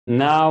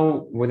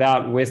Now,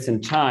 without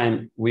wasting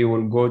time, we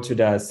will go to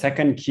the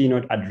second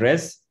keynote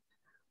address,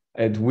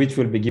 which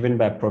will be given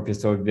by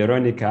Professor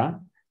Veronica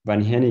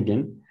van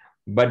Hennigen.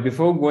 But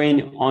before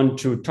going on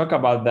to talk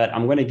about that,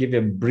 I'm going to give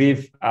a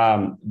brief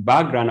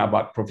background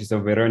about Professor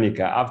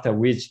Veronica, after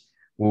which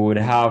we would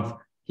have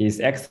His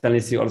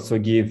Excellency also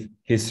give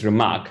his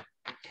remark.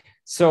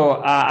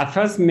 So I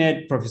first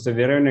met Professor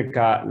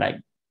Veronica like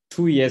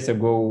 2 years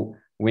ago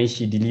when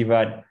she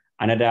delivered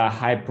another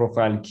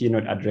high-profile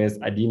keynote address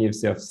at the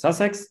University of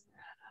Sussex.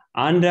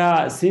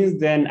 And since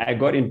then, I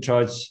got in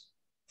touch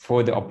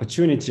for the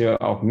opportunity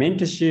of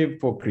mentorship,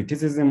 for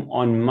criticism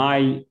on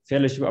my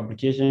fellowship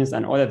applications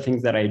and other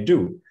things that I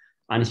do.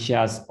 And she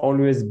has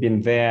always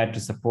been there to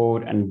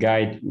support and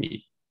guide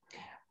me.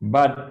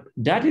 But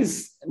that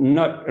is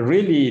not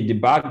really the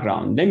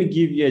background. Let me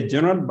give you a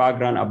general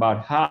background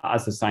about her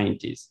as a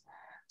scientist.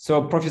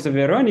 So Professor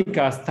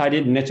Veronica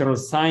studied natural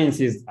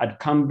sciences at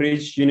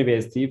Cambridge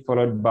University,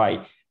 followed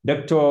by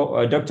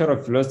Doctor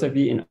of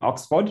Philosophy in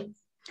Oxford.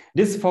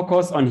 This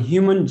focused on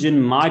human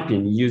gene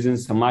mapping using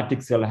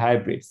somatic cell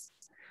hybrids.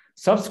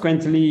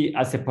 Subsequently,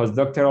 as a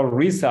postdoctoral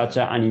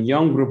researcher and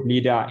young group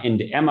leader in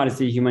the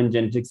MRC Human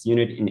Genetics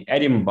Unit in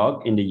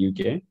Edinburgh in the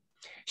UK,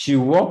 she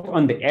worked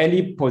on the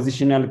early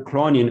positional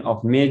cloning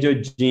of major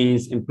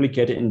genes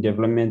implicated in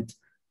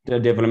the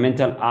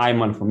developmental eye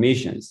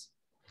malformations.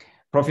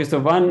 Professor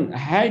Van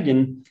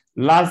Hagen's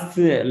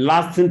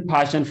lasting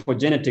passion for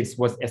genetics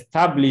was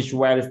established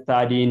while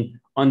studying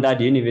under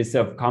the University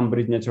of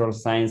Cambridge Natural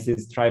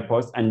Sciences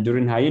Tripos and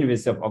during her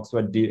University of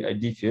Oxford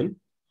DPhil.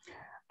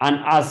 And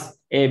as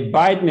a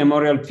Bide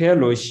Memorial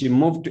Fellow, she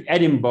moved to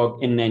Edinburgh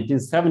in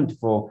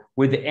 1974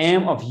 with the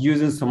aim of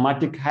using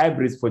somatic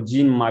hybrids for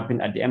gene mapping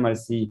at the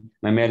MRC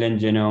Mammalian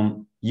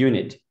Genome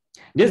Unit.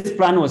 This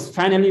plan was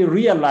finally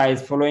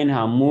realized following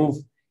her move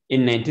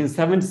in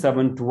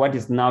 1977 to what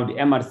is now the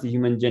MRC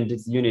Human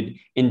Genetics Unit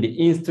in the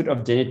Institute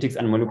of Genetics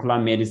and Molecular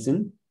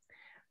Medicine.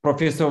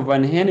 Professor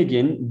Van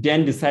Hennigen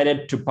then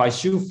decided to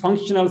pursue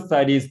functional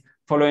studies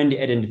following the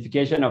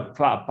identification of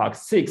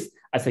PAC6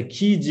 as a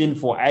key gene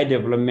for eye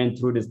development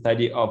through the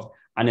study of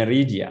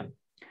aniridia.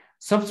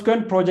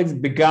 Subsequent projects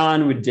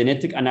began with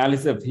genetic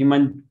analysis of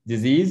human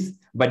disease,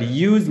 but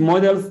used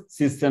model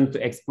systems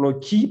to explore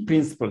key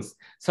principles,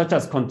 such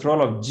as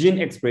control of gene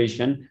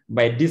expression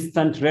by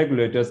distant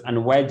regulators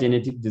and why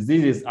genetic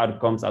diseases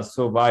outcomes are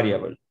so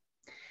variable.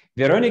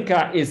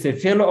 Veronica is a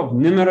fellow of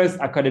numerous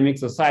academic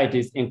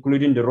societies,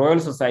 including the Royal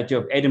Society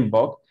of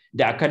Edinburgh,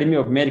 the Academy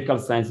of Medical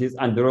Sciences,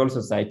 and the Royal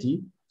Society.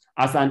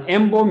 As an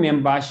EMBO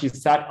member, she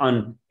sat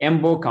on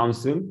EMBO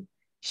Council.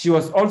 She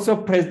was also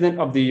president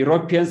of the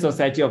European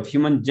Society of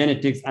Human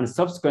Genetics and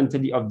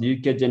subsequently of the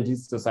UK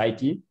Genetics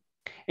Society.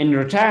 In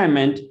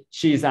retirement,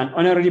 she is an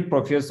honorary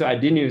professor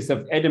at the University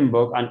of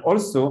Edinburgh and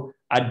also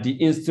at the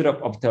Institute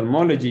of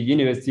Ophthalmology,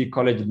 University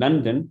College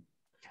London.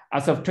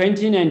 As of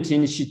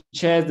 2019, she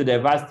chairs the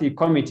Diversity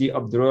Committee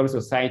of the Royal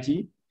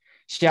Society.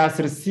 She has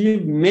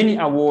received many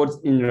awards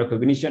in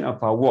recognition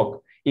of her work,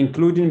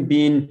 including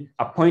being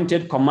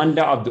appointed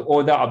Commander of the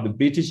Order of the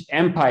British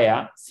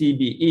Empire,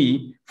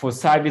 CBE, for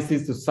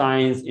services to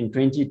science in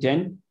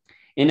 2010.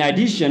 In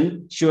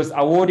addition, she was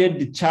awarded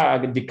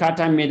the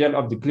Carter Medal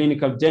of the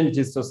Clinical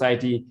Genetics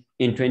Society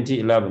in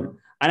 2011.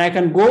 And I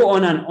can go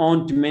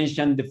on to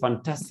mention the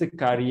fantastic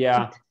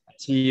career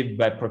achieved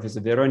by Professor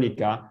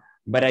Veronica,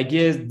 but I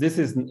guess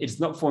it's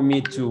not for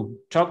me to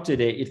talk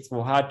today, it's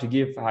for her to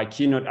give her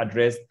keynote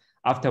address,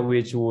 after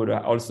which we would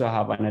also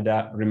have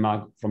another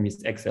remark from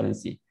His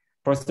Excellency.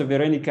 Professor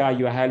Veronica,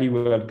 you are highly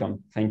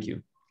welcome. Thank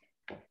you.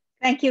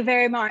 Thank you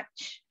very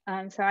much.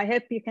 So I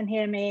hope you can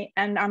hear me,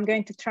 and I'm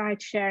going to try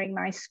sharing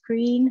my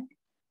screen.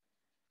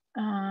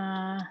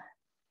 Here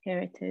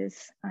it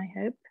is, I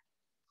hope.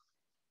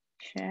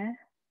 Share,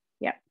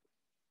 yep.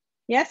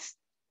 Yes?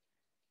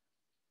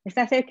 Is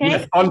that okay?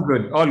 Yes, all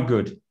good, all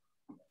good.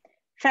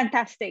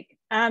 Fantastic.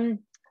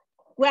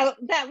 Well,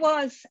 that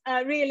was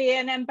really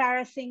an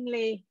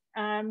embarrassingly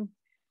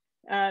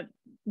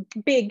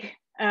big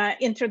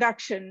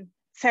introduction.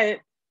 So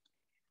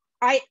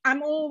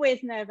I'm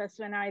always nervous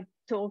when I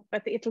talk,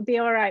 but it'll be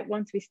all right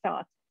once we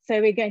start. So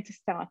we're going to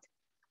start.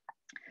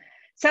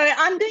 So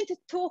I'm going to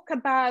talk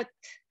about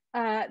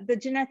the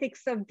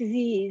genetics of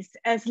disease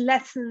as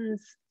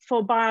lessons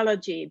for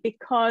biology,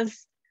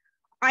 because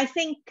I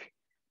think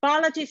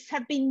biologists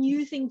have been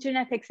using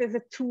genetics as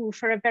a tool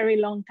for a very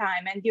long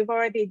time. And you've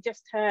already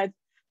just heard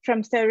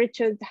from Sir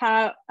Richard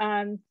how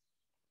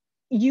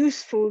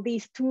useful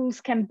these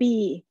tools can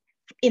be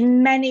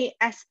in many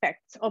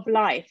aspects of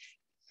life.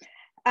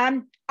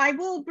 I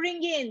will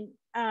bring in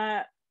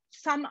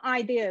some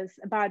ideas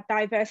about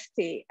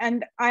diversity.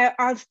 And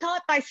I'll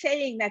start by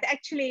saying that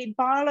actually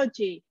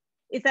biology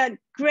is a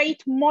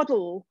great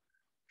model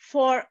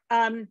for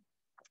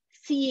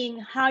seeing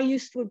how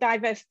useful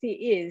diversity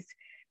is,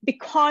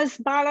 because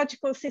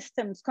biological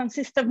systems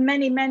consist of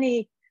many,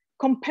 many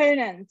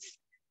components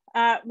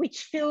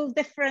which fill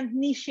different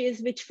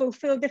niches, which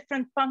fulfill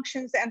different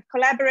functions and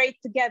collaborate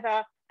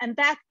together. And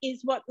that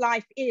is what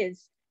life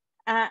is.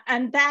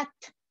 And that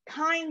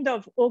kind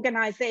of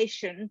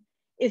organization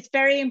is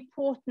very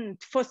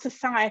important for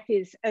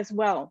societies as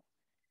well.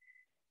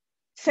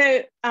 So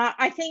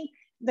I think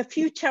the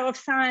future of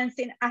science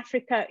in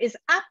Africa is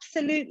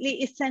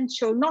absolutely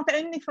essential, not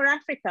only for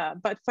Africa,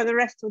 but for the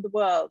rest of the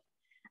world.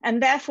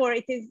 And therefore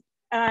it is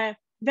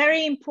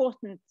very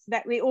important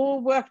that we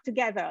all work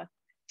together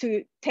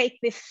to take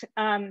this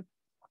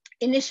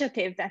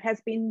initiative that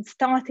has been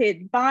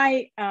started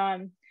by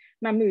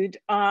Mahmoud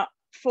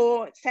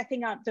for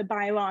setting up the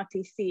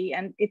BioRTC.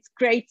 And it's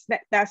great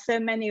that there are so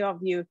many of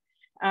you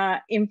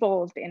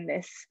involved in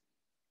this.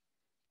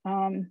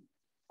 I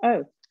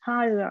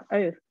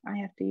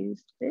have to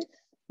use this.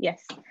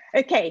 Yes.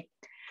 Okay.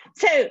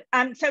 So,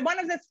 so one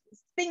of the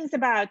things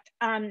about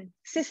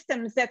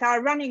systems that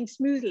are running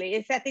smoothly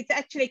is that it's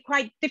actually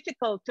quite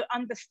difficult to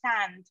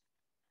understand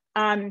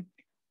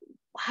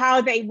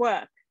how they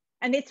work.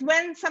 And it's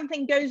when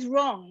something goes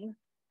wrong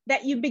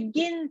that you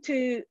begin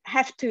to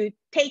have to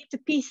take to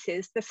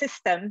pieces the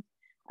system.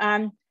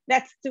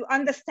 That's to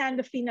understand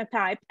the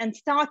phenotype and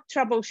start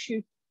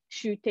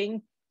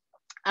troubleshooting.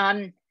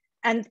 And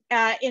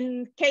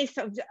in case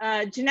of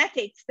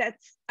genetics,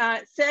 that's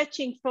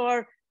searching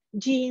for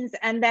genes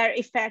and their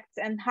effects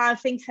and how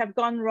things have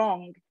gone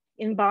wrong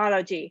in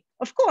biology.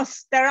 Of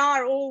course, there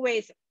are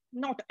always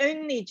not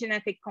only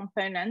genetic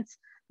components,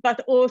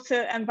 but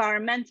also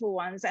environmental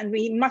ones. And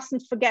we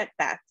mustn't forget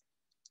that.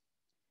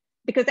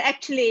 Because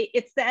actually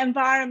it's the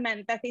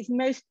environment that is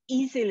most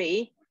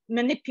easily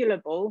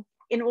manipulable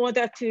in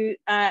order to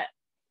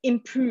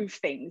improve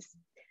things.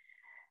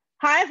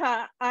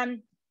 However,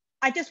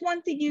 I just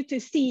wanted you to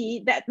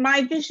see that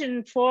my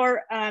vision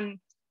for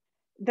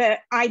the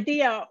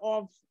idea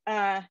of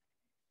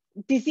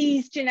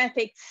disease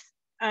genetics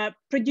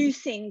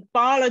producing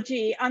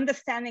biology,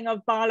 understanding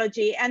of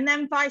biology, and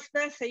then vice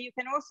versa. You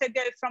can also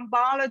go from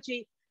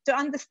biology to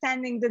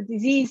understanding the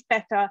disease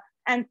better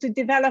and to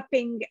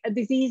developing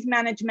disease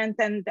management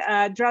and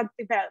drug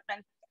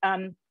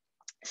development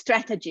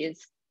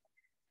strategies.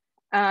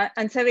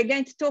 And so we're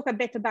going to talk a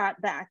bit about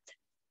that.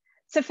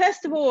 So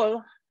first of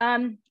all,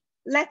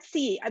 let's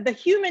see, the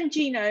human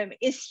genome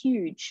is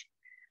huge.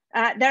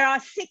 There are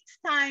 6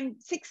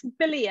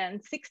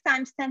 billion, 6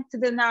 times 10 to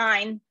the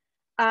 9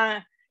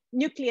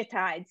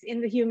 nucleotides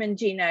in the human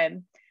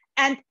genome.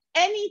 And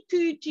any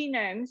 2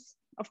 genomes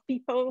of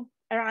people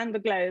around the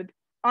globe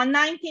are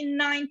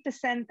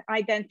 99%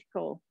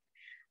 identical.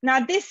 Now,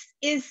 this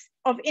is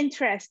of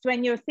interest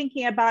when you're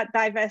thinking about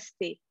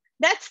diversity.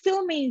 That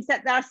still means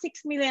that there are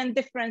 6 million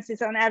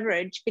differences on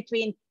average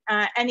between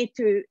any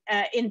 2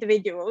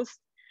 individuals.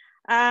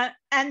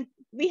 And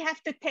we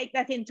have to take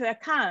that into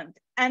account.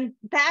 And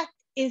that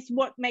is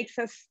what makes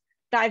us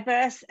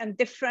diverse and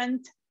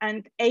different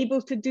and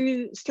able to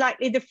do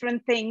slightly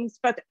different things,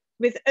 but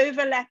with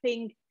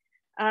overlapping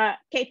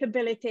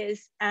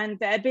capabilities and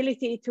the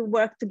ability to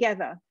work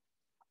together.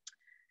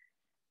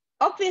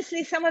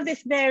 Obviously, some of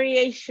this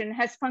variation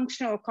has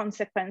functional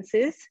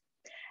consequences,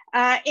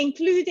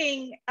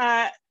 including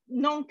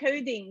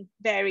non-coding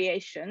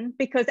variation,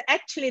 because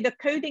actually the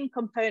coding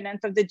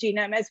component of the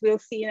genome, as we'll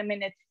see in a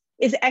minute,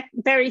 is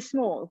very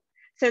small.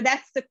 So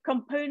that's the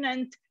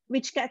component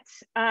which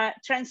gets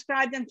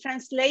transcribed and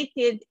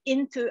translated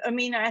into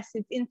amino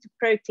acids, into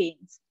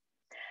proteins.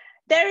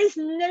 There is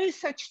no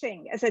such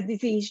thing as a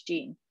disease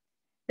gene.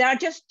 There are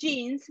just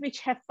genes which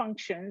have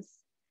functions.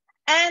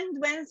 And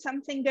when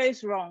something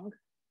goes wrong,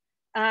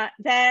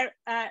 there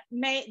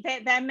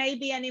may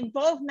be an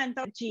involvement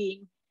of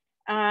gene,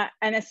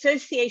 an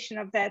association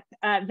of that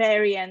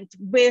variant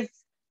with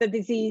the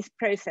disease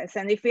process.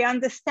 And if we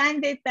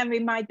understand it, then we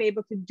might be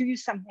able to do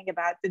something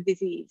about the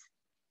disease.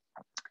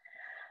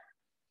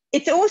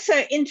 It's also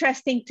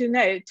interesting to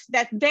note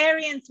that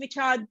variants which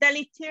are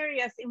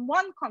deleterious in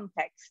one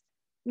context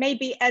may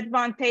be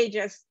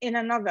advantageous in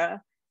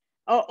another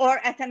or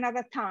at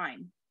another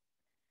time.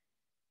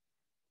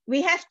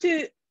 We have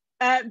to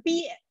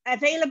be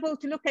available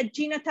to look at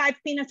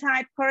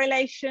genotype-phenotype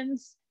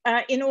correlations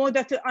in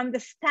order to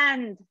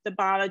understand the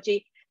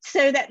biology,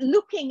 so that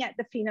looking at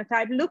the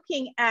phenotype,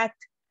 looking at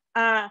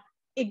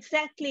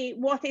exactly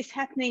what is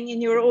happening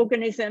in your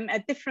organism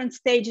at different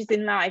stages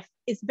in life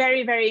is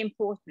very, very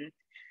important.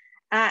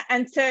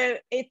 And so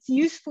it's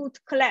useful to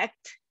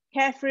collect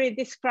carefully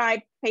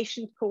described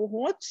patient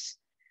cohorts.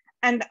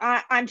 And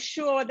I'm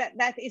sure that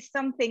that is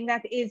something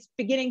that is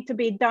beginning to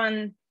be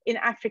done in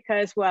Africa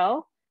as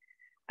well.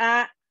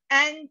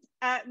 And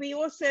we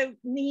also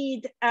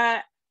need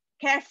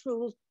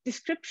careful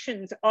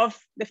descriptions of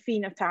the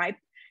phenotype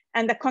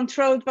and the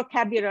controlled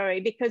vocabulary,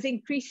 because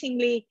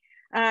increasingly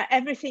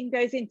everything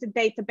goes into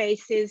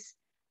databases,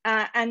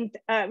 and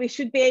we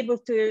should be able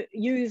to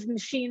use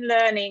machine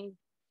learning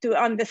to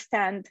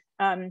understand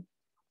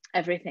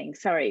everything.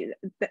 Sorry,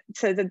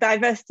 so the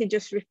diversity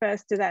just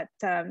refers to that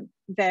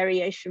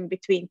variation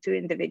between 2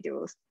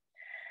 individuals.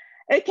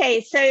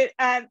 Okay, so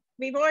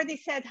we've already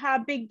said how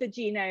big the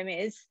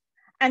genome is.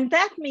 And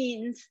that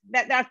means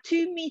that there are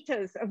 2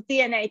 meters of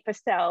DNA per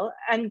cell,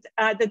 and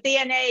the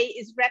DNA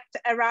is wrapped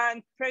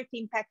around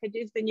protein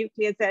packages, the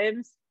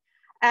nucleosomes.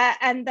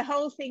 And the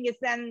whole thing is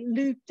then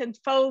looped and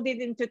folded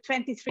into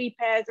 23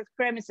 pairs of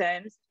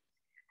chromosomes.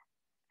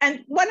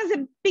 And one of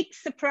the big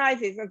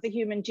surprises of the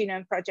Human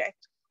Genome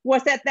Project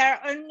was that there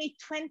are only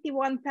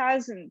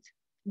 21,000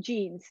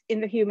 genes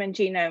in the human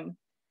genome,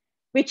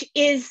 which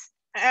is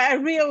a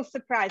real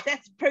surprise.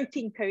 That's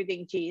protein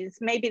coding genes.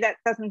 Maybe that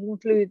doesn't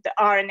include the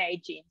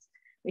RNA genes,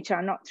 which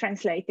are not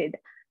translated.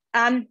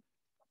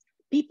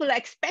 People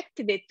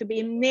expected it to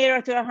be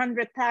nearer to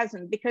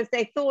 100,000 because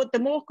they thought the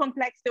more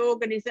complex the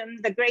organism,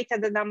 the greater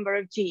the number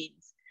of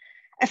genes.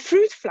 A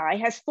fruit fly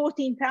has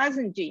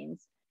 14,000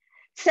 genes.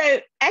 So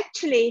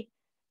actually,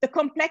 the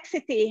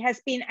complexity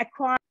has been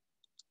acquired.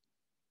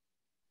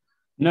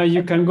 No,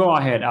 you can go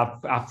ahead.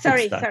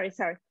 Sorry.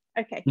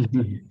 Okay.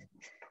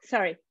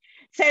 Sorry.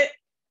 So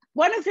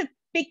one of the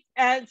big,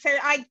 so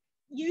I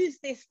use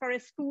this for a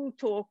school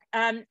talk,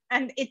 and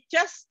it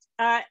just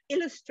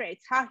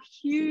illustrates how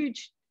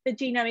huge the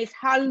genome is,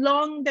 how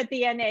long the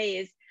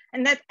DNA is,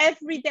 and that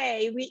every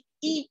day we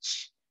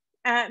each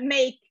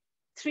make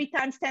 3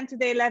 ×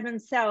 10⁻11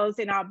 cells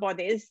in our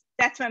bodies.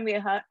 That's when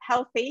we're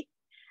healthy.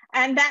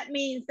 And that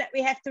means that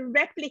we have to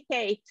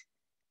replicate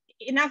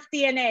enough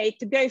DNA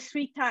to go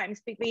 3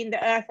 times between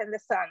the Earth and the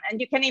Sun. And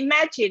you can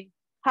imagine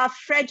how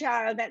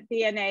fragile that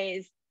DNA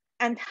is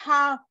and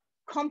how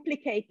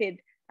complicated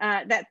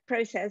that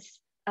process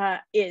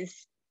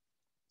is.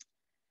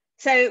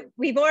 So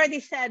we've already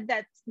said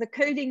that the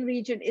coding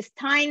region is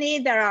tiny.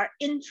 There are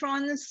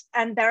introns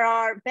and there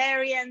are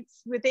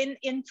variants within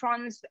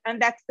introns.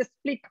 And that's the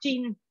split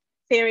gene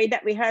theory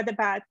that we heard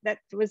about that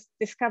was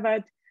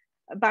discovered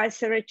by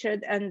Sir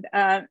Richard and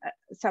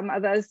some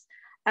others.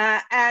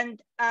 And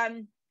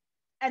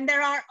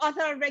there are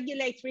other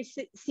regulatory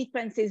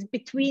sequences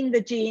between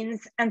the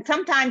genes and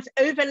sometimes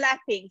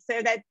overlapping,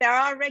 so that there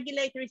are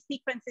regulatory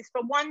sequences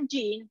for one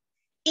gene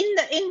in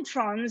the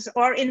introns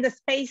or in the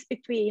space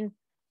between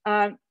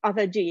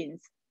other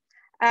genes.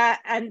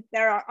 And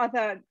there are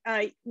other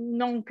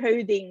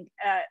non-coding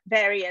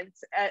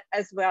variants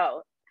as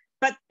well.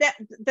 But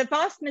the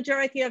vast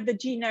majority of the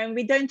genome,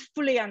 we don't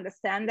fully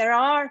understand. There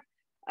are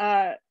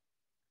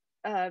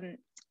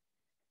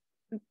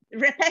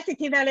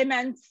repetitive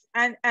elements,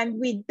 and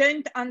we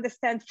don't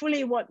understand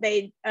fully what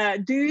they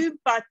do,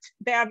 but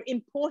they are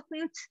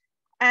important.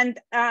 And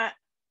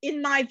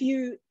in my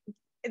view,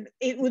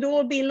 it would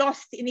all be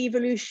lost in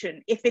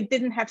evolution if it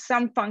didn't have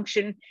some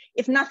function,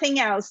 if nothing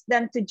else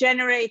than to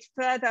generate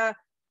further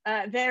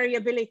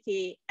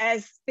variability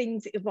as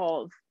things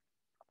evolve.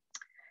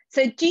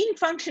 So gene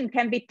function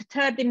can be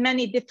perturbed in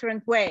many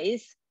different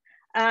ways.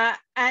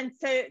 And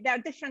so there are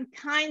different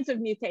kinds of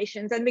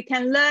mutations, and we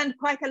can learn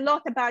quite a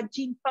lot about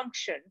gene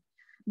function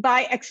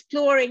by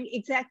exploring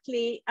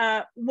exactly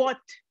what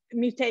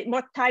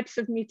types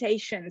of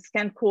mutations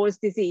can cause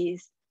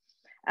disease.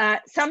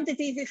 Some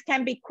diseases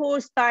can be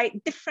caused by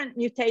different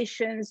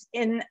mutations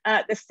in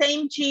the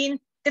same gene.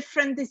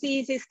 Different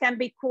diseases can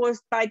be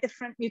caused by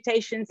different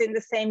mutations in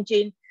the same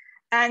gene.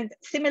 And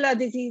similar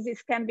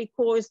diseases can be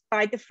caused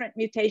by different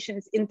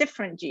mutations in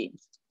different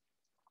genes.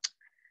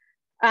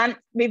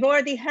 We've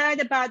already heard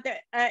about the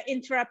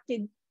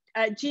interrupted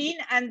gene,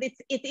 and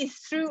it is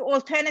through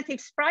alternative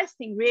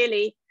splicing,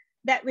 really,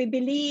 that we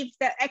believe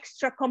that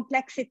extra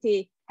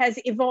complexity has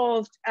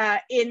evolved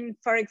in,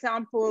 for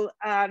example,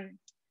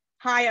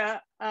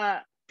 higher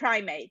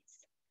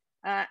primates.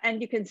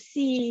 And you can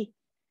see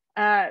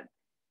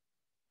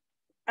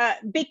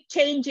big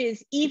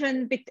changes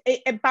even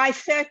by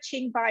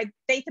searching, by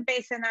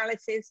database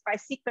analysis, by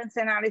sequence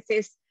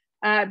analysis,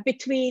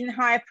 between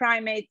higher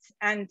primates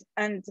and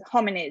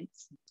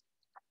hominids.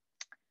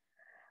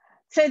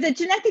 So the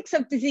genetics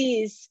of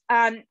disease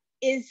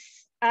is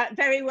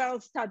very well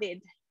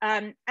studied.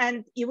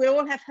 And you will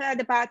all have heard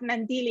about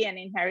Mendelian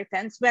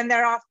inheritance, when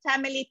there are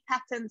family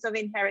patterns of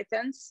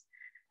inheritance,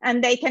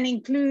 and they can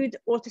include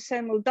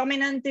autosomal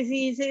dominant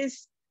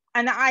diseases.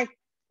 And I've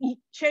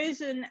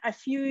chosen a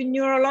few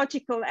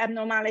neurological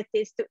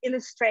abnormalities to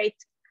illustrate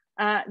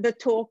the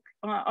talk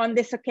on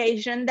this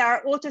occasion. There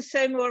are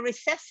autosomal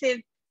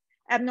recessive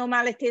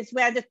abnormalities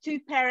where the 2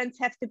 parents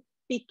have to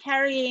be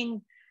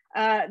carrying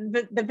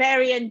the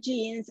variant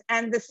genes,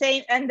 and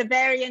the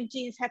variant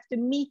genes have to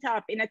meet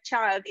up in a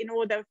child in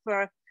order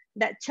for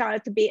that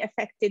child to be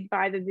affected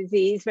by the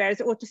disease, whereas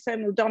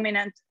autosomal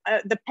dominant,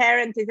 the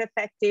parent is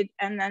affected,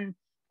 and then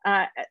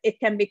it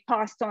can be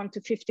passed on to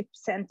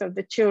 50% of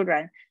the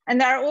children. And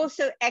there are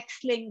also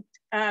X-linked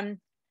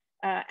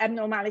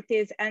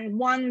abnormalities, and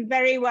one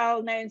very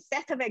well-known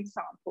set of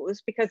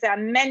examples, because there are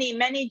many,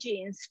 many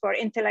genes for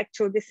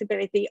intellectual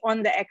disability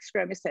on the X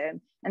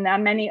chromosome, and there are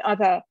many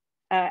other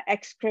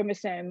X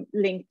chromosome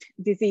linked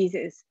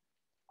diseases.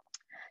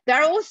 There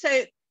are also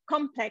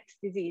complex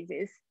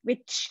diseases,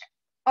 which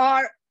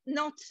are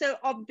not so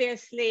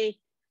obviously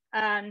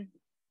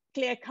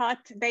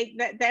clear-cut.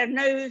 There are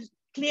no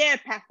clear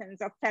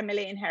patterns of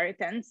family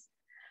inheritance,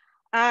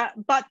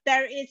 but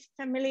there is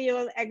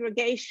familial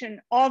aggregation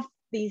of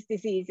these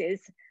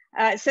diseases.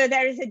 So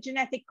there is a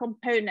genetic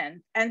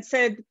component. And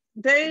so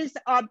those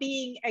are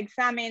being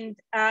examined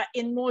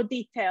in more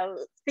detail.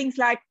 Things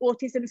like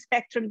autism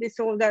spectrum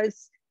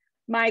disorders,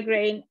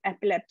 migraine,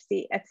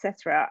 epilepsy,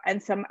 etc.,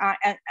 and some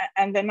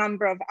and the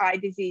number of eye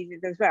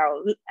diseases as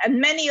well.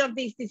 And many of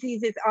these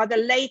diseases are the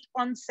late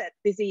onset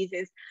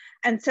diseases,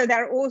 and so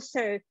they're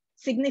also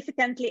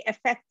significantly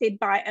affected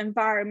by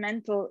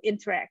environmental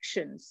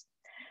interactions.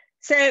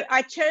 So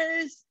I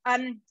chose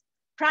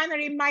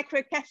primary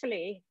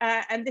microcephaly,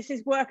 and this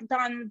is work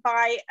done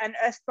by an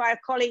erstwhile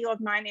colleague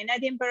of mine in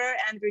Edinburgh,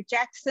 Andrew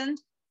Jackson,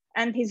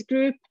 and his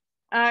group.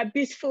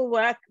 Beautiful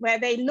work where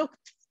they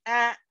looked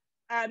at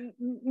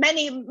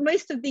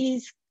most of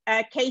these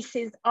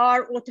cases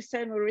are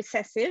autosomal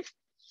recessive,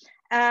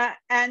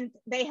 and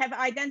they have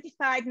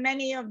identified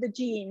many of the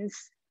genes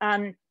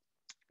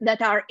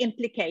that are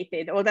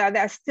implicated, although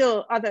there are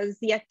still others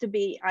yet to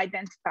be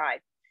identified.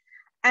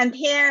 And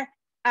here,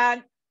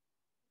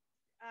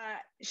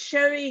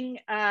 showing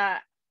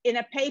in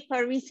a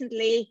paper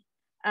recently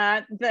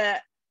the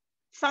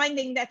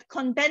finding that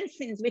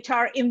condensins, which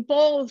are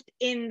involved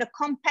in the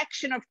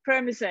compaction of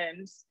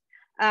chromosomes,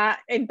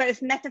 in both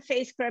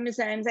metaphase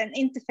chromosomes and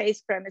interphase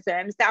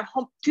chromosomes, there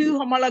are two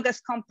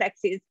homologous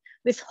complexes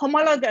with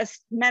homologous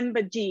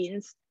member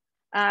genes,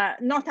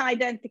 not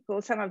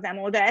identical, some of them,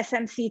 or the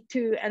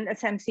SMC2 and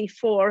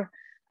SMC4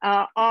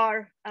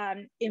 are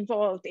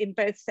involved in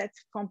both sets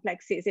of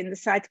complexes in the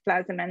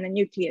cytoplasm and the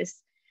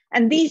nucleus.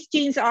 And these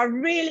genes are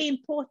really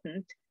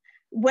important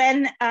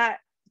when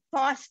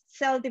fast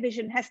cell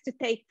division has to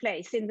take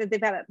place in the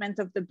development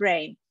of the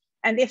brain.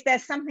 And if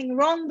there's something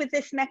wrong with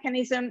this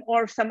mechanism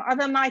or some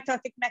other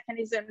mitotic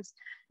mechanisms,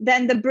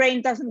 then the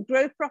brain doesn't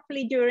grow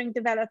properly during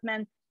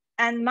development,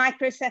 and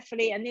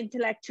microcephaly and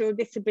intellectual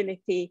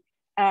disability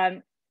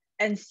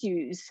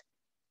ensues.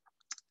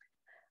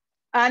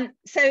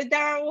 So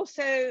there are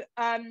also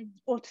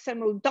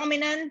autosomal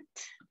dominant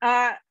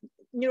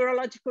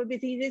neurological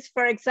diseases,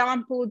 for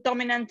example,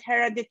 dominant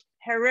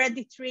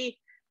hereditary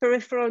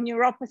peripheral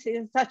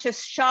neuropathies such as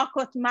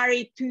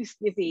Charcot-Marie Tooth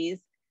disease.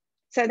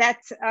 So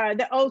that's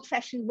the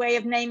old-fashioned way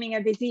of naming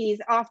a disease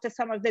after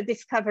some of the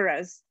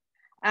discoverers.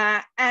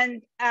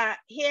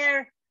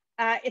 Here,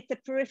 it's a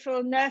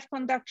peripheral nerve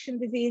conduction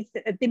disease,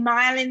 a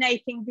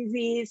demyelinating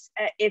disease.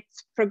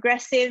 It's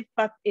progressive,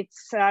 but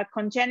it's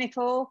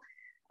congenital.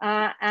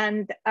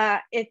 And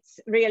it's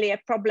really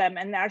a problem.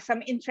 And there are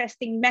some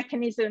interesting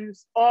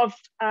mechanisms of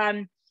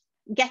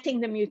getting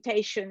the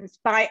mutations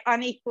by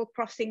unequal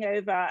crossing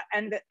over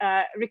and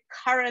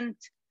recurrent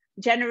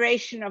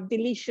generation of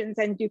deletions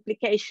and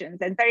duplications.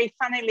 And very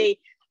funnily,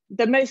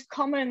 the most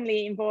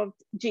commonly involved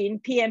gene,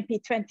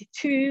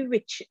 PMP22,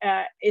 which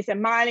is a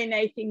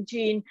myelinating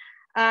gene,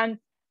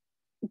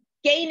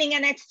 gaining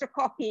an extra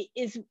copy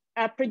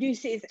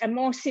produces a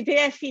more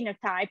severe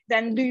phenotype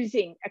than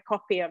losing a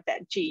copy of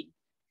that gene.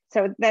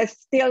 So there's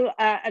still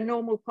a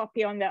normal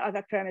copy on the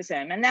other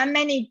chromosome. And there are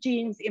many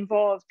genes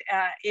involved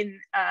in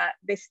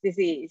this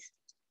disease.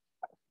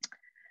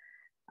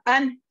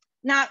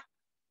 Now,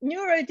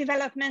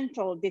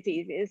 neurodevelopmental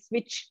diseases,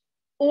 which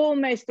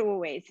almost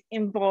always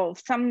involve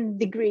some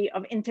degree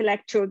of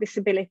intellectual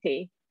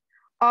disability,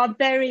 are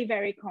very,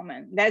 very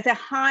common. There's a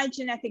high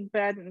genetic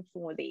burden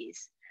for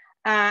these.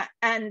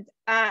 And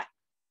a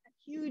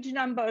huge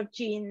number of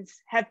genes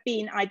have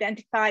been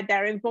identified.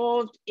 They're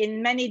involved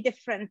in many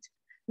different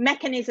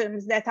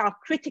mechanisms that are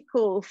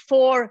critical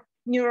for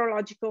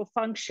neurological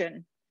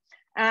function.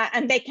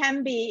 And they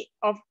can be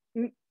of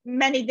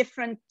many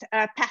different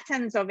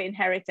patterns of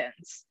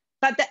inheritance.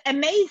 But the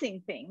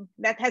amazing thing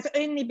that has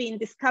only been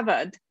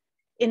discovered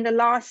in the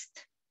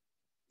last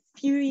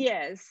few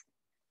years,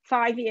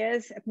 5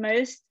 years at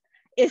most,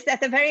 is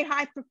that a very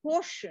high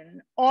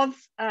proportion of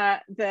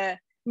the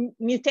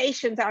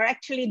mutations are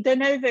actually de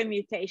novo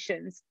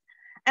mutations.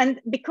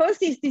 And because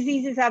these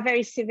diseases are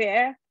very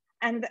severe,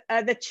 and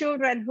the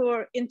children who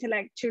are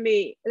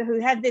who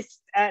have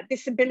this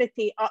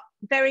disability are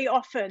very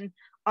often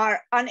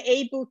are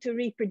unable to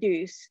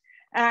reproduce.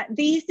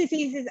 These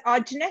diseases are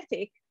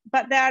genetic,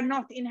 but they are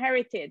not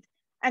inherited.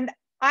 And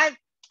I've,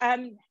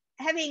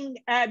 having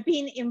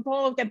been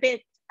involved a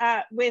bit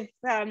with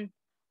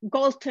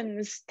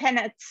Galton's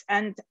tenets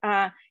and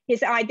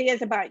his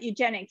ideas about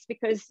eugenics,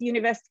 because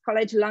University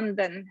College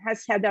London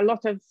has had a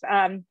lot of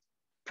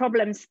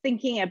problems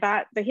thinking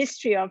about the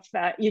history of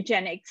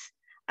eugenics.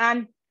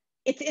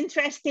 It's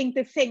interesting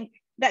to think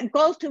that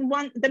Galton,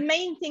 the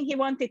main thing he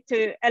wanted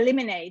to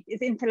eliminate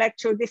is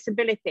intellectual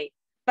disability.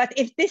 But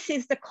if this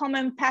is the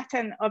common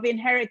pattern of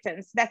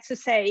inheritance, that's to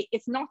say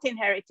it's not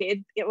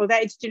inherited, although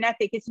it's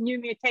genetic, it's new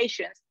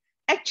mutations.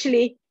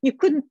 Actually, you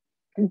couldn't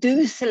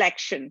do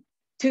selection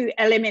to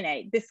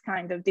eliminate this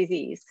kind of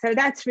disease. So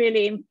that's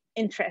really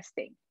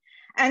interesting.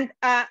 And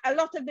a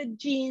lot of the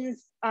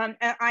genes,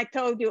 I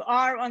told you,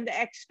 are on the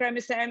X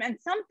chromosome, and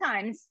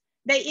sometimes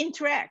they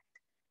interact.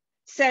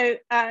 So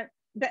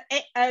the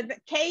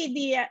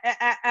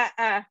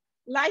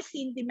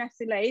lysine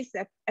demethylase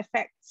that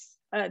affects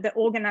the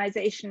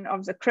organization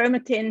of the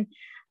chromatin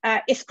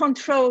is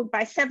controlled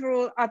by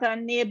several other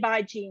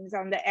nearby genes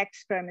on the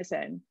X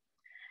chromosome.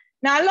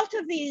 Now, a lot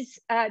of these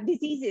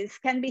diseases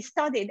can be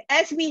studied,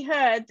 as we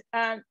heard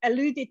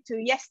alluded to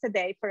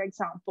yesterday, for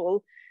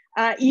example,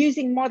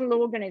 using model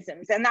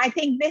organisms. And I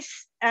think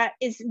this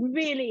is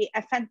really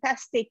a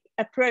fantastic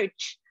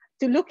approach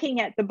to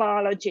looking at the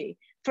biology.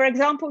 For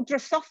example,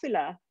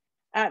 Drosophila,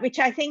 which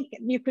I think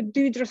you could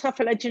do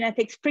Drosophila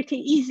genetics pretty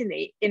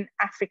easily in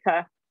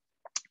Africa,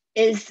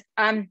 is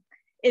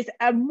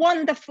a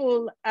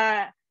wonderful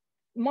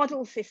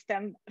model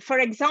system, for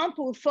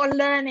example, for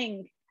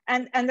learning.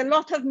 And a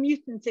lot of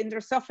mutants in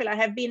Drosophila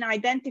have been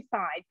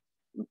identified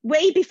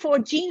way before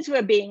genes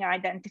were being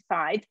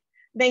identified.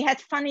 They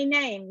had funny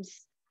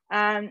names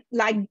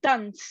like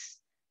dunce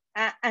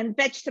and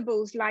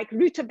vegetables like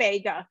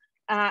rutabaga.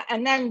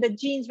 And then the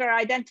genes were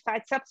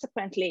identified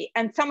subsequently.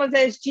 And some of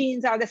those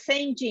genes are the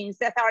same genes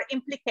that are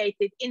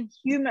implicated in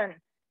human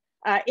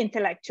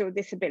intellectual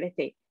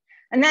disability.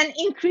 And then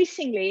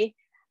increasingly,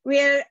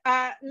 we're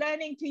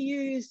learning to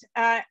use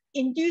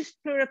induced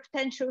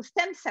pluripotential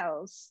stem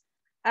cells,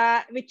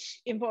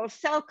 which involves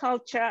cell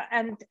culture,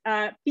 and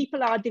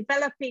people are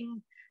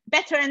developing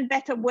better and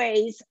better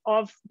ways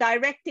of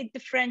directed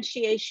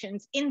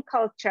differentiations in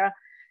culture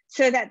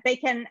so that they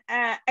can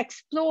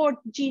explore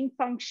gene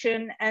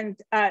function and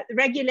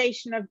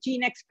regulation of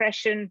gene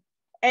expression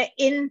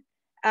in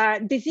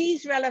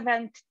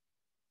disease-relevant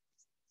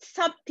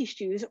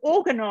subtissues,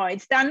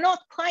 organoids. They're not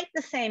quite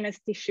the same as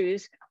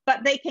tissues,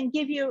 but they can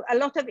give you a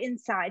lot of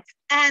insights.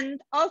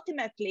 And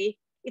ultimately,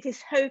 it is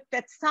hoped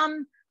that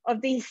some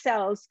of these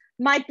cells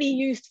might be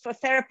used for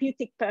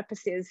therapeutic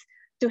purposes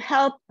to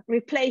help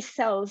replace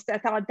cells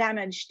that are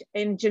damaged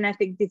in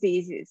genetic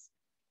diseases.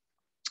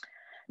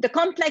 The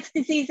complex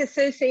disease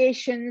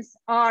associations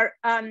are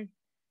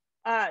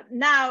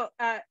now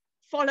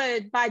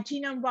followed by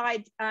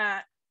genome-wide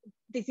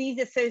disease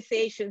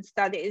association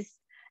studies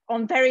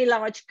on very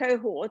large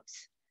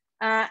cohorts.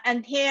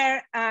 And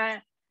here,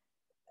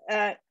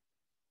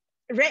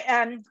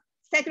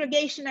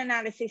 segregation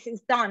analysis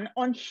is done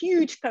on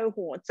huge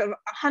cohorts of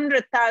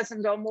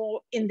 100,000 or more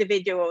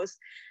individuals.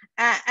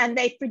 And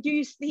they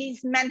produce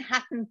these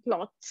Manhattan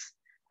plots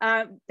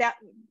that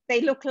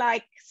they look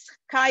like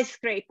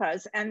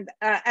skyscrapers. And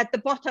at the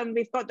bottom,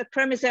 we've got the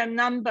chromosome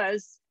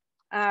numbers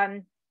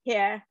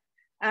here.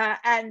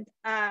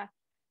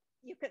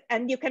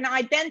 You can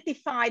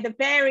identify the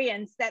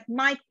variants that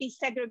might be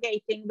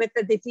segregating with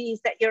the disease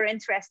that you're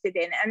interested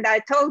in. And I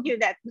told you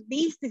that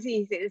these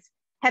diseases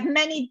have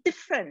many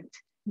different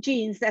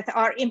genes that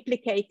are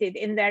implicated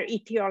in their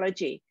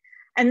etiology.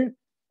 And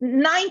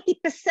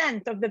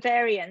 90% of the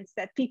variants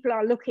that people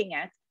are looking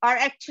at are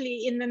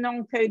actually in the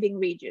non-coding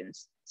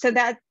regions, so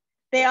that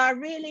they are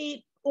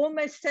really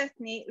almost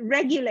certainly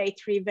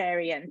regulatory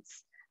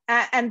variants.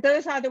 And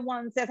those are the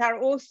ones that are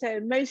also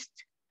most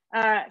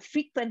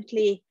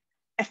frequently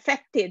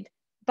affected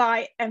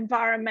by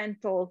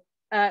environmental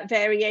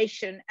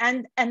variation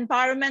and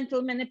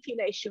environmental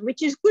manipulation,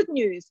 which is good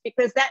news,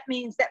 because that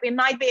means that we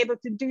might be able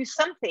to do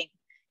something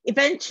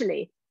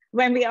eventually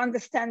when we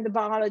understand the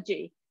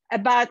biology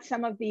about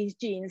some of these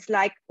genes,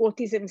 like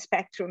autism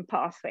spectrum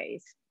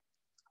pathways.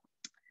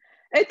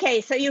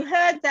 Okay, so you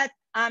heard that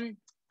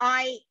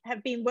I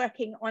have been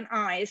working on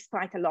eyes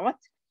quite a lot.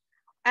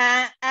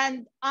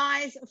 And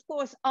eyes, of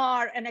course,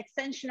 are an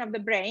extension of the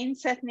brain,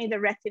 certainly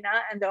the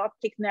retina and the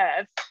optic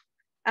nerve.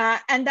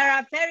 And there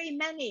are very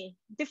many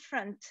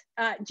different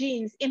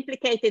genes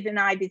implicated in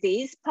eye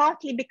disease,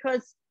 partly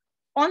because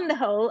on the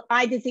whole,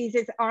 eye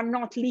diseases are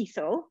not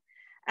lethal.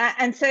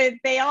 And so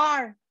they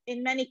are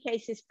in many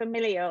cases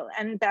familial.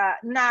 And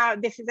now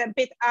this is a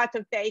bit out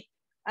of date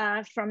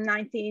from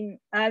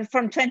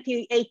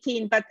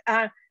 2018, but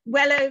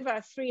well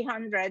over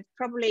 300,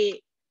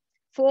 probably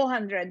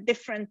 400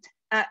 different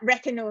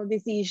retinal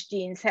disease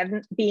genes have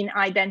been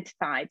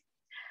identified.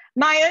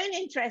 My own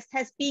interest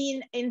has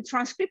been in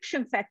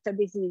transcription factor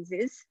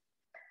diseases.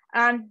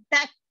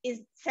 That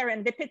is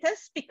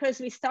serendipitous because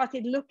we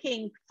started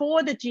looking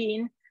for the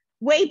gene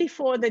way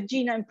before the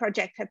Genome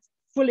Project had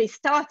fully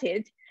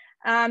started,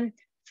 the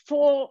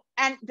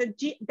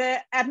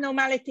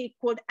abnormality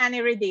called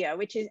aniridia,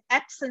 which is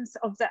absence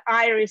of the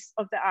iris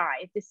of the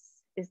eye. This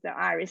is the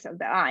iris of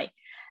the eye.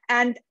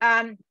 And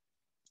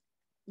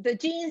the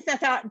genes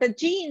that are, the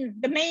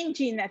main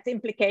gene that's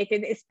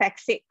implicated is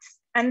PEC6.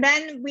 And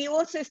then we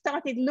also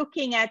started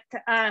looking at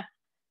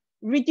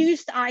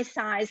reduced eye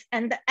size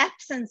and the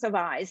absence of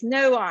eyes,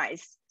 no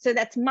eyes. So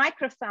that's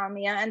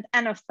microphthalmia and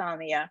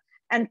anophthalmia.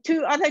 And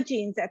two other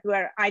genes that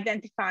were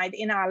identified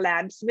in our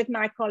labs with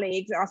my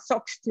colleagues are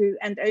SOX2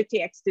 and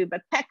OTX2,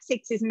 but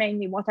PEC6 is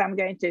mainly what I'm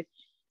going to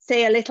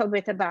say a little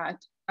bit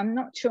about. I'm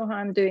not sure how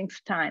I'm doing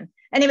for time.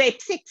 Anyway,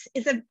 PEC6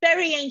 is a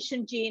very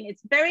ancient gene.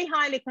 It's very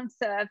highly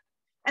conserved.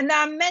 And there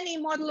are many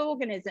model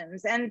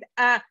organisms. And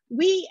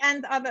we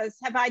and others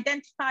have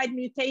identified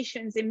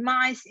mutations in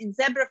mice, in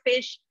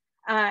zebrafish,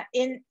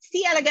 in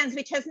C. elegans,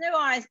 which has no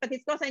eyes, but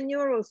it's got a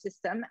neural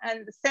system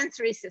and a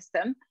sensory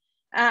system.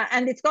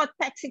 And it's got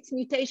PEC6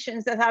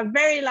 mutations that are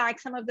very like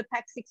some of the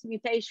PEC6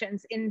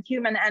 mutations in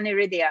human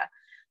aniridia.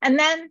 And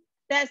then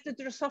there's the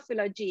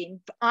Drosophila gene,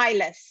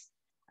 eyeless.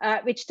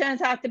 which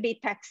turns out to be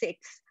PAX6,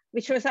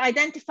 which was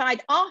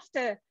identified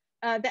after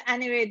the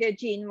aniridia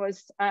gene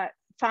was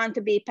found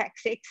to be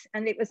PAX6,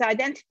 and it was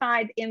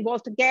identified in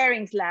Walter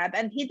Gehring's lab.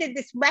 And he did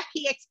this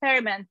wacky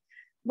experiment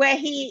where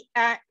he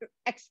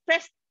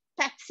expressed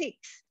PAX6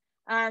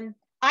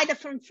 either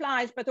from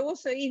flies, but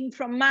also even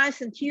from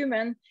mouse and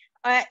human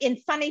in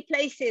funny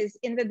places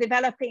in the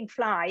developing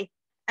fly,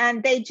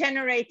 and they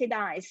generated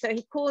eyes. So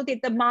he called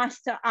it the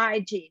master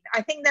eye gene.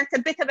 I think that's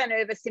a bit of an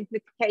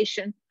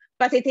oversimplification,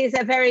 but it is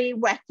a very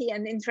wacky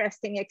and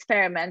interesting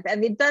experiment.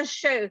 And it does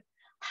show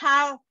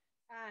how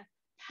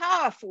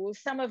powerful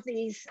some of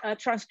these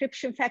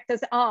transcription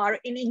factors are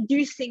in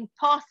inducing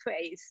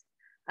pathways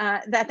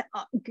that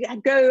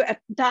go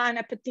down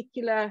a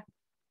particular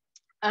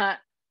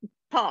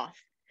path.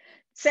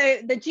 So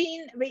the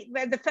gene,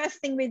 the first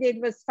thing we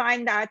did was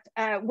find out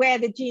where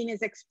the gene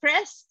is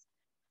expressed.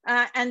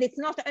 And it's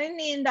not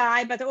only in the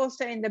eye, but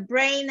also in the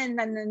brain and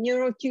then the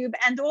neural tube,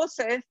 and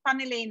also,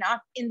 funnily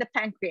enough, in the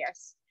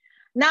pancreas.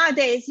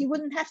 Nowadays, you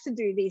wouldn't have to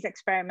do these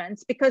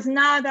experiments because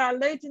now there are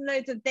loads and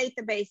loads of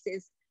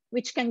databases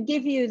which can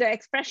give you the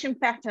expression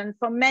pattern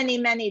for many,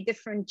 many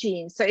different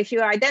genes. So if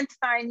you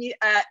identify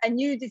a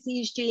new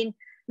disease gene,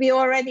 we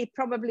already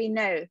probably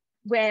know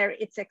where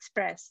it's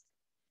expressed.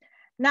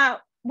 Now,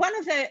 one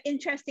of the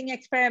interesting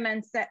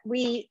experiments that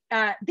we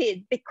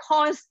did,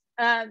 because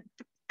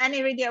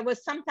aniridia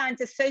was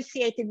sometimes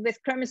associated with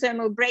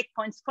chromosomal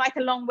breakpoints quite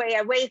a long way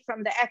away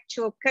from the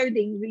actual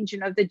coding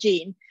region of the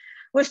gene,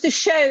 was to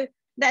show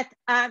that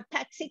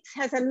PAX6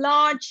 has a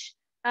large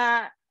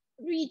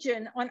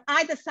region on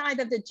either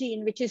side of the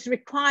gene, which is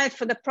required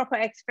for the proper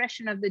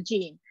expression of the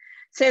gene.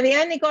 So we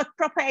only got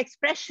proper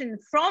expression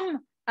from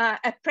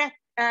a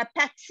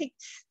PAX6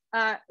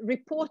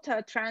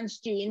 reporter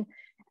transgene,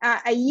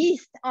 a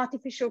yeast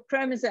artificial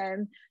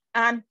chromosome,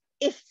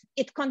 if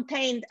it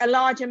contained a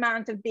large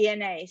amount of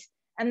DNAs.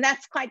 And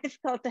that's quite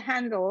difficult to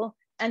handle.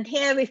 And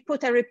here we've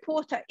put a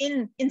reporter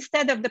in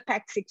instead of the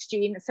PAX6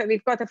 gene. So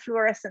we've got a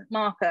fluorescent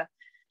marker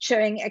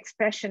showing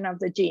expression of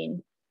the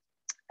gene.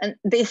 And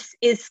this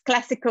is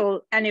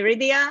classical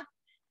aniridia.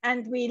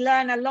 And we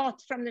learn a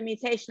lot from the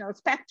mutational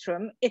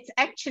spectrum. It's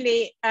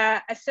actually a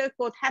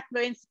so-called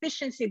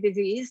haploinsufficiency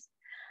disease,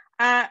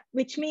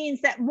 which means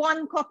that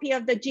one copy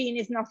of the gene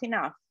is not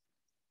enough.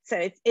 So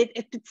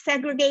it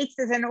segregates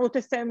as an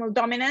autosomal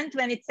dominant.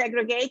 When it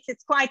segregates,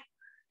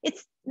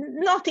 it's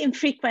not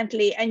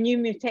infrequently a new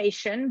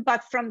mutation,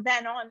 but from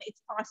then on,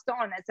 it's passed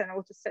on as an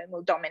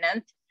autosomal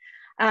dominant.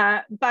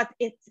 But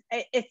it's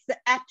the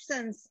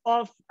absence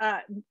of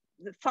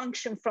the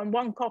function from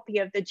one copy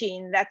of the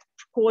gene that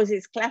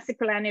causes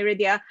classical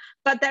aniridia.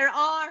 But there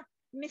are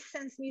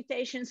missense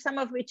mutations, some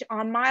of which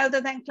are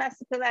milder than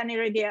classical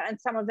aniridia,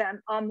 and some of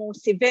them are more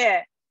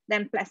severe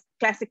than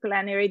classical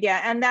aniridia.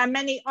 And there are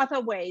many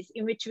other ways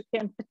in which we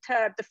can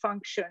perturb the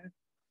function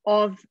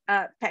of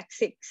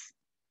PAX6.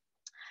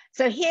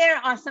 So here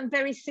are some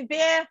very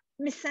severe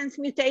missense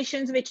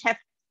mutations which have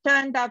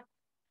turned up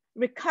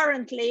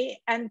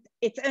recurrently, and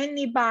it's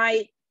only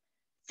by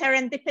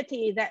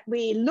serendipity that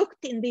we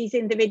looked in these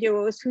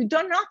individuals who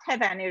do not have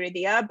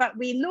aniridia, but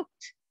we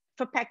looked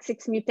for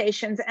PAX6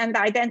 mutations and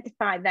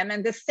identified them.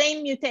 And the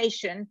same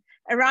mutation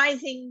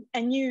arising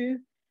anew,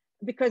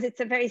 because it's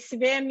a very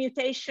severe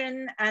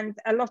mutation and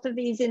a lot of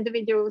these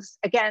individuals,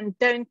 again,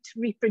 don't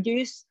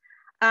reproduce.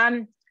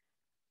 So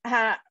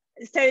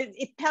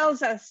it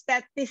tells us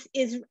that this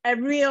is a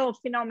real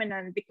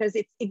phenomenon because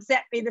it's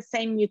exactly the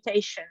same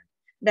mutation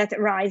that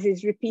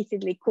arises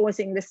repeatedly,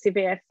 causing the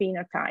severe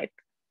phenotype.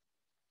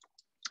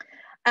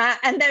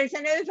 And there is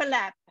an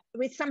overlap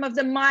with some of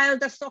the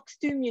milder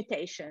SOX2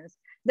 mutations.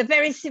 The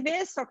very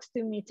severe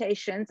SOX2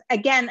 mutations,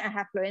 again, a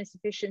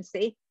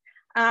haploinsufficiency,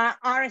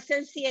 are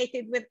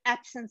associated with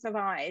absence of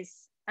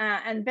eyes.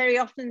 And very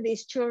often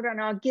these children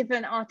are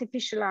given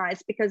artificial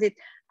eyes because it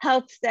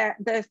helps their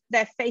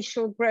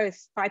facial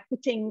growth by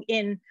putting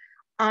in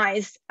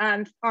eyes,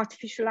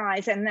 artificial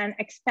eyes, and then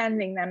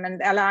expanding them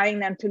and allowing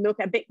them to look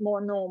a bit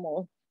more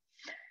normal.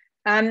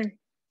 And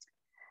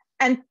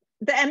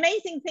the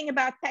amazing thing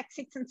about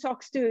PAX6 and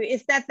SOX2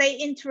 is that they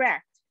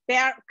interact. They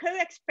are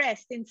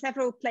co-expressed in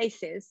several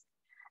places.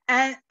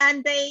 And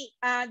the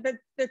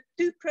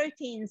two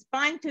proteins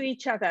bind to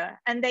each other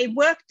and they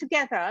work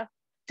together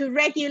to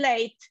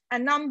regulate a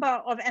number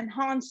of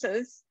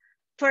enhancers.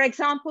 For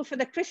example, for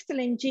the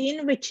crystalline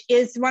gene, which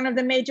is one of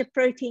the major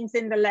proteins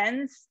in the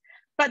lens,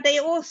 but they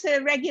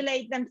also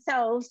regulate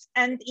themselves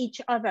and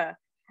each other.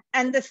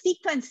 And the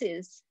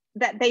sequences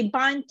that they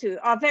bind to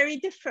are very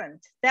different.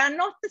 They are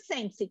not the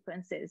same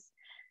sequences.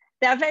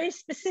 They are very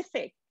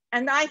specific.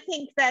 And I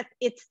think that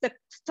it's the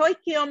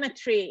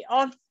stoichiometry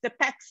of the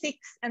PAX6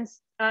 and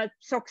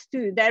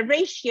SOX2, their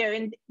ratio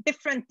in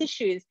different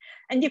tissues.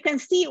 And you can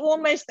see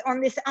almost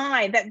on this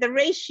eye that the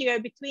ratio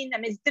between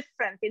them is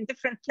different in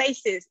different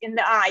places in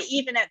the eye,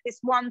 even at this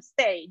one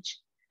stage.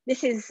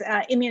 This is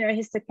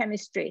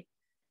immunohistochemistry,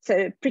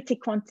 so pretty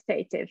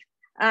quantitative.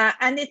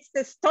 And it's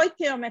the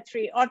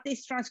stoichiometry of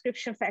these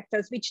transcription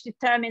factors which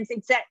determines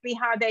exactly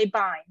how they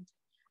bind.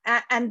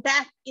 And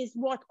that is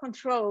what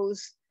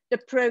controls the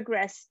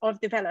progress of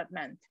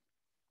development.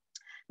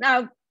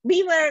 Now,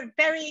 we were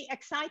very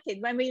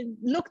excited when we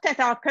looked at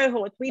our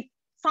cohort. We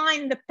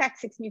find the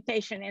PAX6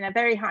 mutation in a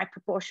very high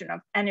proportion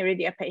of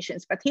aniridia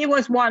patients, but here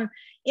was one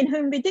in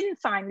whom we didn't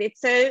find it.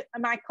 So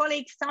my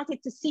colleagues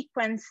started to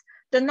sequence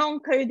the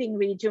non-coding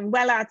region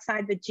well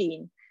outside the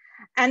gene.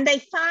 And they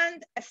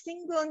found a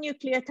single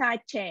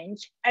nucleotide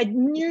change, a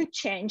new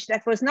change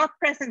that was not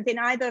present in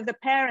either of the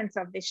parents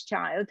of this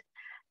child,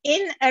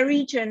 in a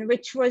region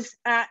which was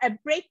a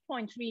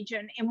breakpoint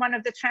region in one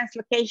of the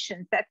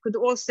translocations that could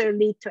also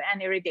lead to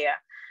aniridia.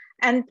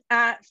 And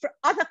for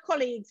other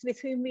colleagues with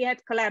whom we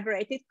had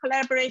collaborated,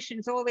 collaboration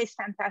is always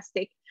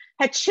fantastic,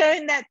 had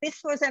shown that this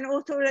was an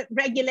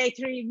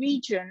autoregulatory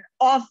region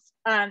of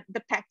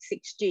the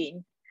PAX6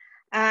 gene.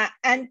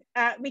 And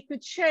we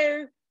could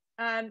show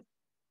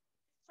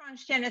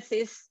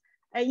transgenesis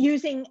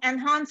using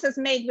enhancers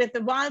made with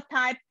the wild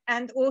type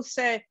and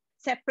also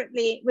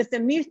separately with the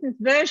mutant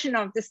version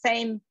of the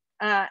same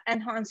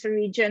enhancer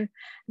region,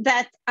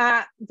 that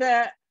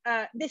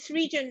this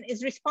region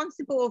is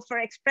responsible for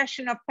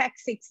expression of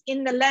PAX6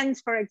 in the lens,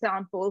 for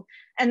example,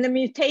 and the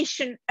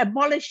mutation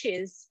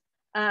abolishes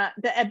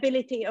the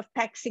ability of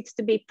PAX6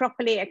 to be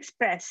properly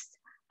expressed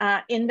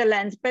in the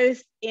lens,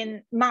 both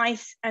in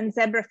mice and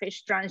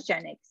zebrafish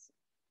transgenics.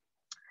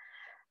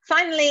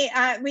 Finally,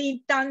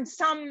 we've done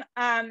some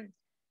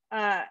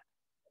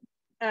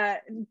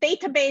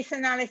database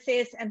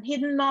analysis and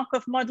hidden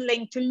Markov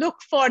modeling to look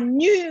for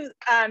new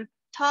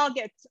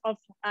targets of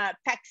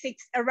PAX6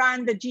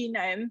 around the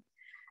genome.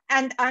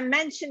 And I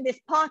mentioned this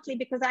partly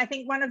because I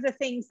think one of the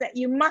things that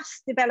you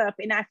must develop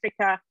in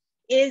Africa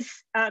is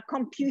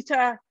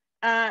computer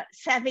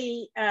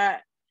savvy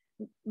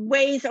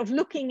ways of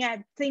looking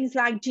at things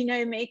like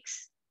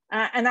genomics.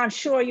 And I'm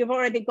sure you've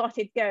already got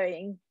it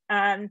going.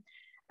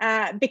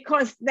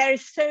 Because there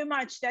is so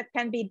much that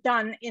can be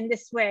done in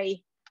this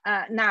way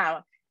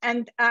now.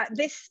 And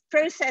this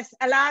process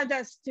allowed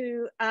us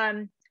to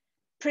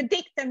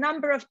predict a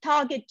number of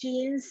target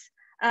genes,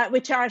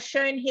 which are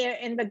shown here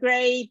in the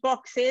gray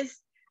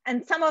boxes.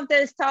 And some of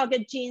those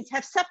target genes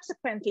have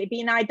subsequently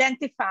been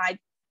identified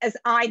as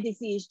eye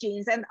disease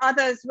genes, and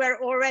others were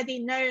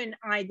already known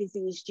eye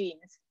disease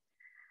genes.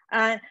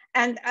 And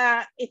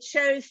it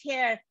shows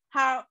here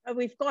how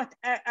we've got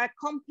a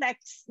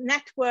complex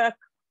network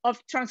of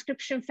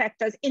transcription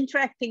factors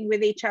interacting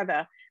with each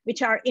other,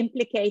 which are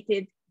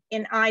implicated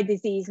in eye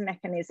disease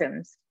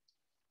mechanisms.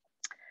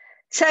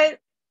 So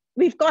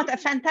we've got a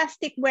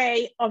fantastic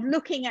way of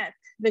looking at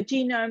the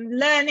genome,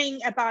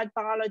 learning about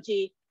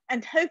biology,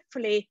 and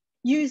hopefully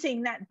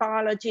using that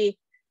biology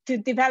to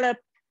develop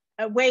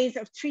ways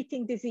of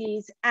treating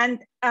disease.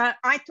 And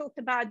I talked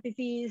about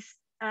disease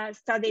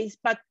studies,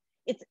 but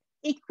it's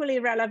equally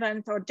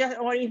relevant or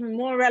even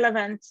more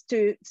relevant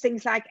to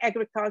things like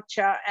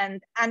agriculture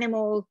and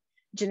animal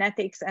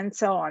genetics and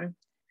so on.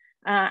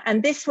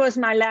 And this was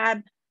my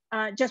lab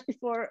just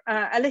before,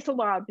 a little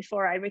while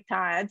before I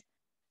retired.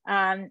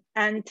 And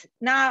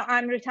now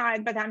I'm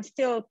retired, but I'm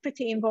still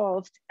pretty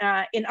involved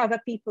in other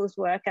people's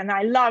work. And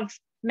I love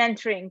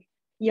mentoring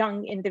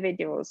young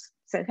individuals.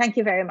 So thank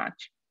you very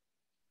much.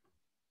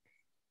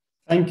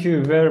 Thank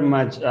you very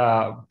much,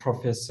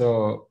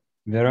 Professor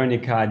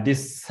Veronica.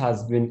 This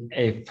has been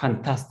a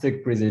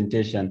fantastic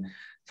presentation.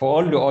 For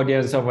all the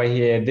audience over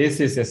here, this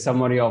is a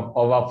summary of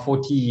over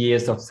 40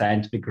 years of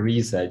scientific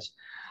research.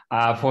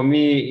 For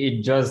me,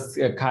 it just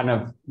kind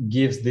of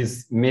gives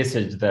this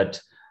message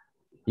that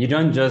you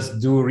don't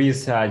just do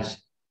research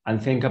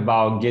and think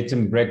about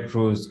getting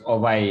breakthroughs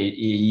over a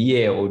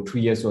year or 2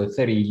 years or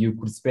 30. You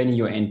could spend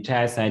your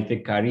entire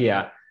scientific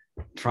career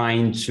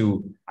trying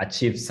to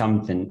achieve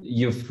something.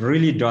 You've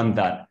really done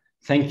that.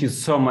 Thank you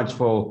so much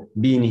for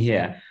being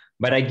here.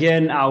 But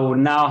again, I will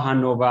now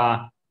hand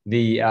over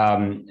the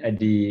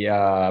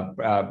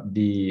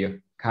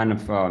kind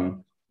of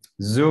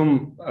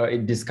Zoom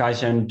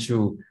discussion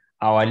to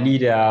our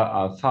leader,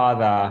 our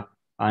father,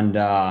 and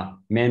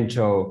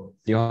mentor,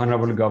 the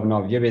Honorable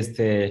Governor of Yobe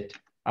State,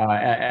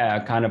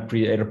 kind of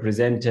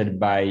represented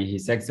by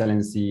His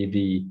Excellency,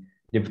 the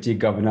Deputy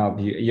Governor of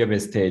Yobe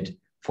State,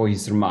 for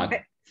his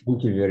remark.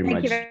 Thank you very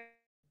much.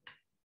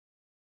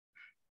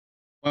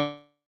 Good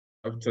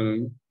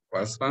afternoon,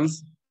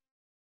 participants.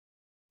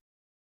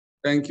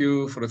 Thank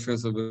you,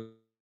 Professor,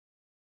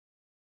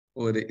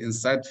 for the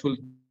insightful.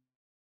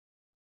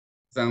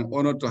 It's an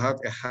honor to have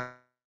a high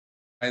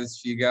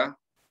figure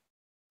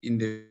in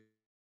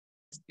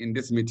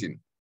this meeting.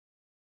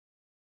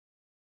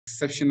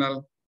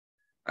 Exceptional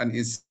and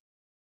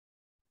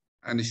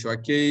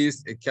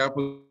showcase a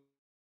careful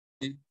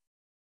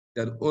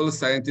that all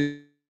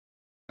scientists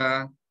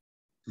are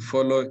to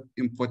follow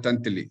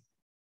importantly.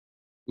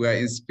 We are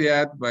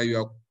inspired by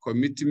your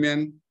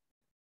commitment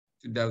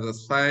to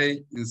diversify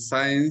in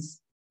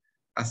science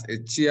as a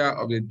chair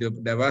of the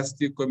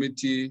Diversity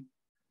Committee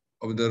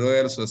of the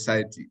Royal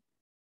Society.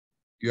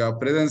 Your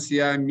presence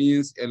here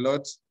means a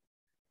lot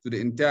to the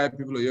entire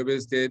people of Yobe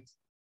State,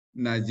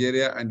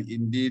 Nigeria, and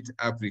indeed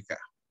Africa.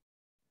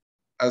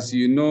 As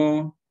you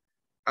know,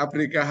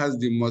 Africa has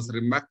the most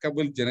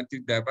remarkable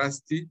genetic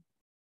diversity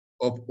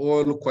of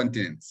all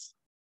continents.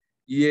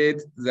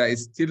 Yet there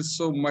is still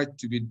so much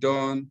to be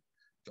done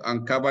to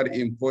uncover the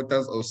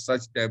importance of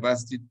such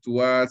diversity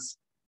towards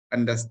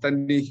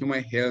understanding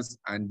human health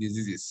and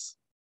diseases.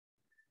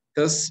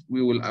 Thus,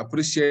 we will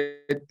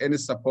appreciate any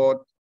support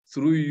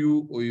through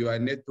you or your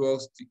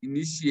networks to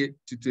initiate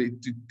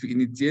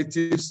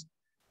initiatives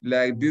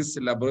like this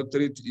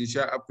laboratory to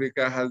ensure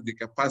Africa has the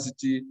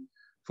capacity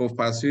for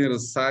pursuing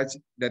research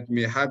that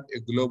may have a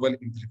global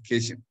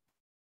implication.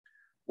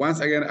 Once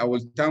again, I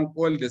will thank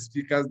all the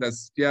speakers that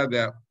spare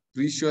their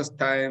precious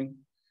time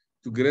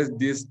to grace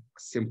this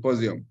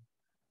symposium.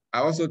 I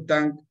also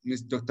thank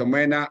Dr.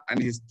 Maina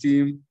and his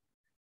team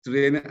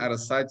training and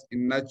research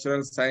in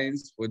natural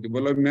science for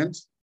development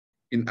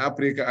in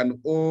Africa and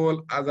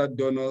all other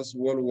donors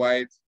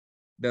worldwide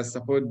that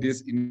support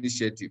this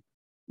initiative.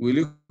 We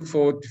look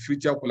forward to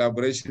future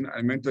collaboration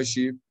and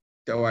mentorship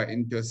to our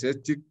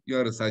enthusiastic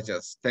young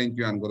researchers. Thank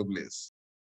you and God bless.